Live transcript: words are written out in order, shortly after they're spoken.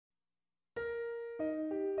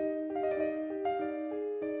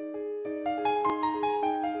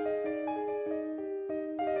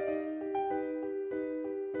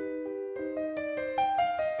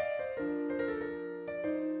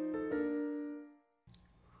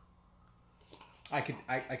I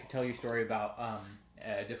could tell you a story about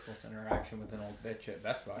a difficult interaction with an old bitch at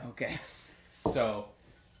Best Buy. Okay. So,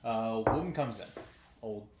 a woman comes in,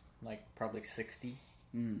 old, like probably 60,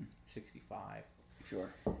 65. Sure.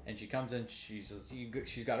 And she comes in, she's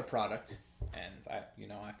got a product, and I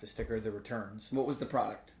have to stick her the returns. What was the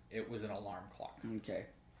product? It was an alarm clock. Okay.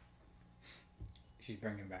 She's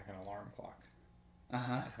bringing back an alarm clock.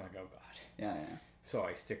 Uh-huh. I'm like, oh god. Yeah. So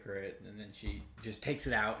I stick her it, and then she just takes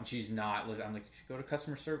it out, and she's not. I'm like, you should go to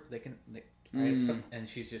customer service. And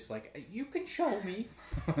she's just like, you can show me.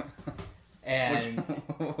 And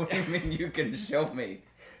what do you mean you can show me?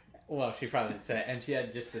 Well, she probably said, and she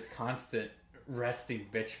had just this constant resting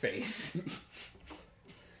bitch face.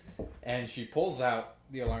 And she pulls out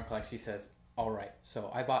the alarm clock. She says, all right,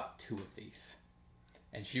 so I bought 2 of these.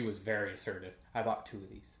 And she was very assertive. I bought 2 of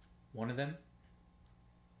these. One of them,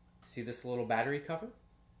 see this little battery cover?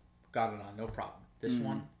 Got it on, no problem. This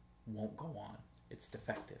one won't go on. It's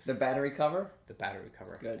defective. The battery cover? The battery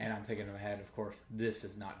cover. Good. And I'm thinking in my head, of course, this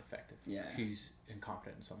is not defective. Yeah. She's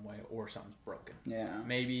incompetent in some way, or something's broken. Yeah.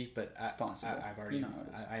 Maybe, but possible. I've already, You know how it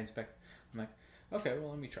is. I inspect. I'm like, okay, well,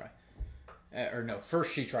 let me try. Or no,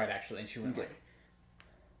 first she tried actually, and she went like,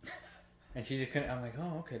 and she just couldn't. I'm like,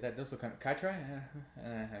 oh, okay, that does look kind of. Can I try?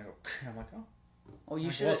 And I go, I'm like, oh. Oh,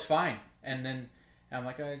 you should. Well, it's fine. And then I'm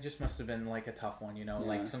like, oh, it just must have been like a tough one, Yeah.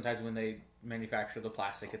 Like sometimes when they manufacture the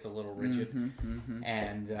plastic, it's a little rigid.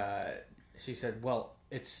 And she said, well,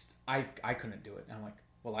 I couldn't do it. And I'm like,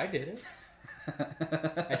 well, I did it.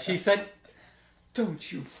 And she said,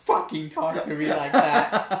 don't you fucking talk to me like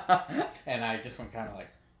that. And I just went kind of like,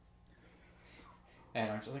 and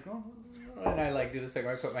I'm just like, oh, and I like do this thing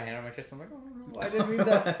where I put my hand on my chest. I'm like, oh, no, I didn't mean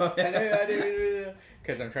that. I didn't mean that.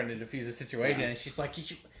 Because I'm trying to diffuse the situation. And she's like,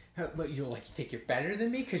 you think you're better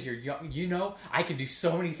than me because you're young? I can do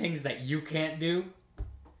so many things that you can't do.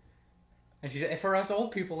 And she said, for us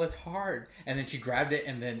old people, it's hard. And then she grabbed it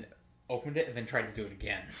and then opened it and then tried to do it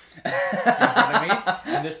again. You know what I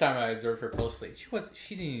mean? And this time I observed her closely.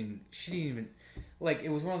 She didn't even like, it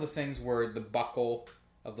was one of those things where the buckle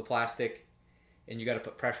of the plastic, and you got to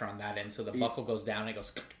put pressure on that end, so the buckle goes down, and it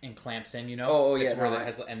goes and clamps in. Oh yeah. It's where that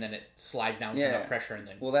has, and then it slides down with enough pressure, and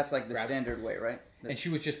then. Well, that's like the standard way, right? And she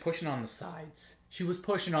was just pushing on the sides. She was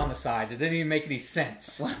pushing on the sides. It didn't even make any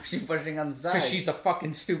sense. Why was she pushing on the sides? Because she's a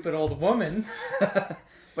fucking stupid old woman.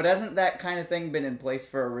 But hasn't that kind of thing been in place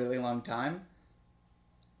for a really long time?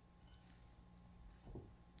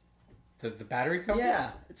 The battery cover?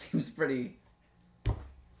 Yeah, it seems pretty.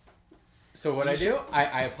 So what I do,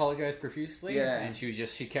 I apologize profusely, and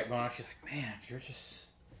she kept going on. She's like, man, you're just,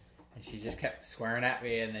 and she just kept swearing at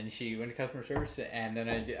me, and then she went to customer service, and then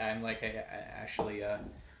I'm like, hey, Ashley,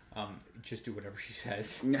 just do whatever she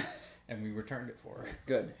says, and we returned it for her.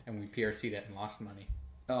 Good. And we PRC'd it and lost money.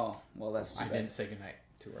 Oh, well, that's too bad. I didn't say goodnight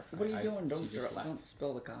to her. What are you doing? Don't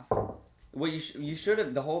spill the coffee. Well, you should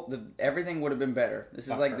have, everything would have been better. This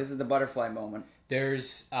is the butterfly moment.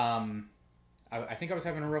 There's, I think I was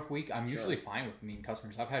having a rough week. I'm usually fine with mean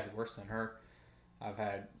customers. I've had worse than her. I've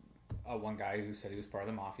had one guy who said he was part of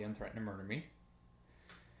the mafia and threatened to murder me.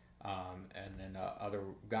 And then other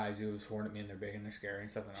guys who sworn at me and they're big and they're scary and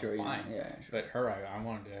stuff. And I'm fine. Yeah, sure. But her, I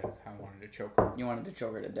wanted to choke her. You wanted to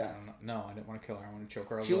choke her to death? No, I didn't want to kill her. I wanted to choke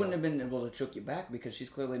her. She wouldn't have been able to choke you back because she's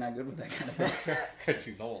clearly not good with that kind of thing. Because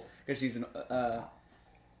she's old. Because she's an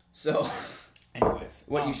so. Anyways,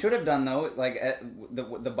 what you should have done though, like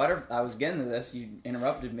I was getting to this. You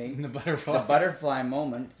interrupted me. The butterfly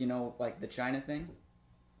moment. Like the China thing.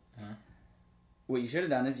 Huh? What you should have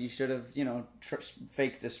done is you should have,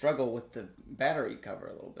 faked a struggle with the battery cover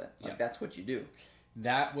a little bit. That's what you do.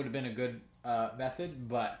 That would have been a good method,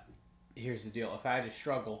 but here's the deal: if I had to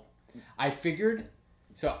struggle, I figured.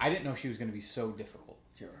 So I didn't know she was going to be so difficult.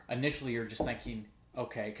 Sure. Initially, you're just thinking,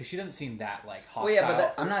 okay, because she doesn't seem that hostile. Well, yeah,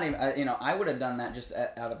 but I'm not even. I would have done that just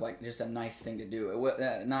out of just a nice thing to do.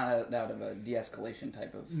 Not out of a de-escalation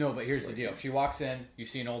type of. No, but here's the deal: she walks in, you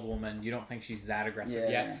see an old woman, you don't think she's that aggressive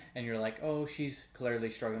yet, and you're like, oh, she's clearly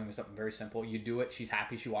struggling with something very simple. You do it, she's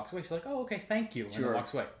happy, she walks away. She's like, oh, okay, thank you, and then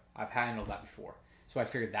walks away. I've handled that before, so I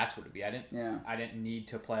figured that's what it'd be. I didn't need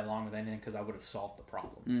to play along with anything because I would have solved the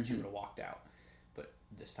problem. Mm-hmm. She would have walked out, but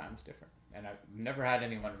this time was different, and I've never had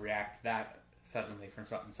anyone react that suddenly from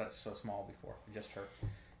something so small before. Just her.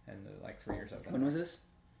 And 3 years I've been. When was this?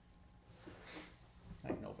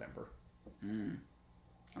 November.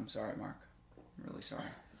 I'm sorry, Mark. I'm really sorry.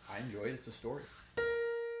 I enjoyed it. It's a story.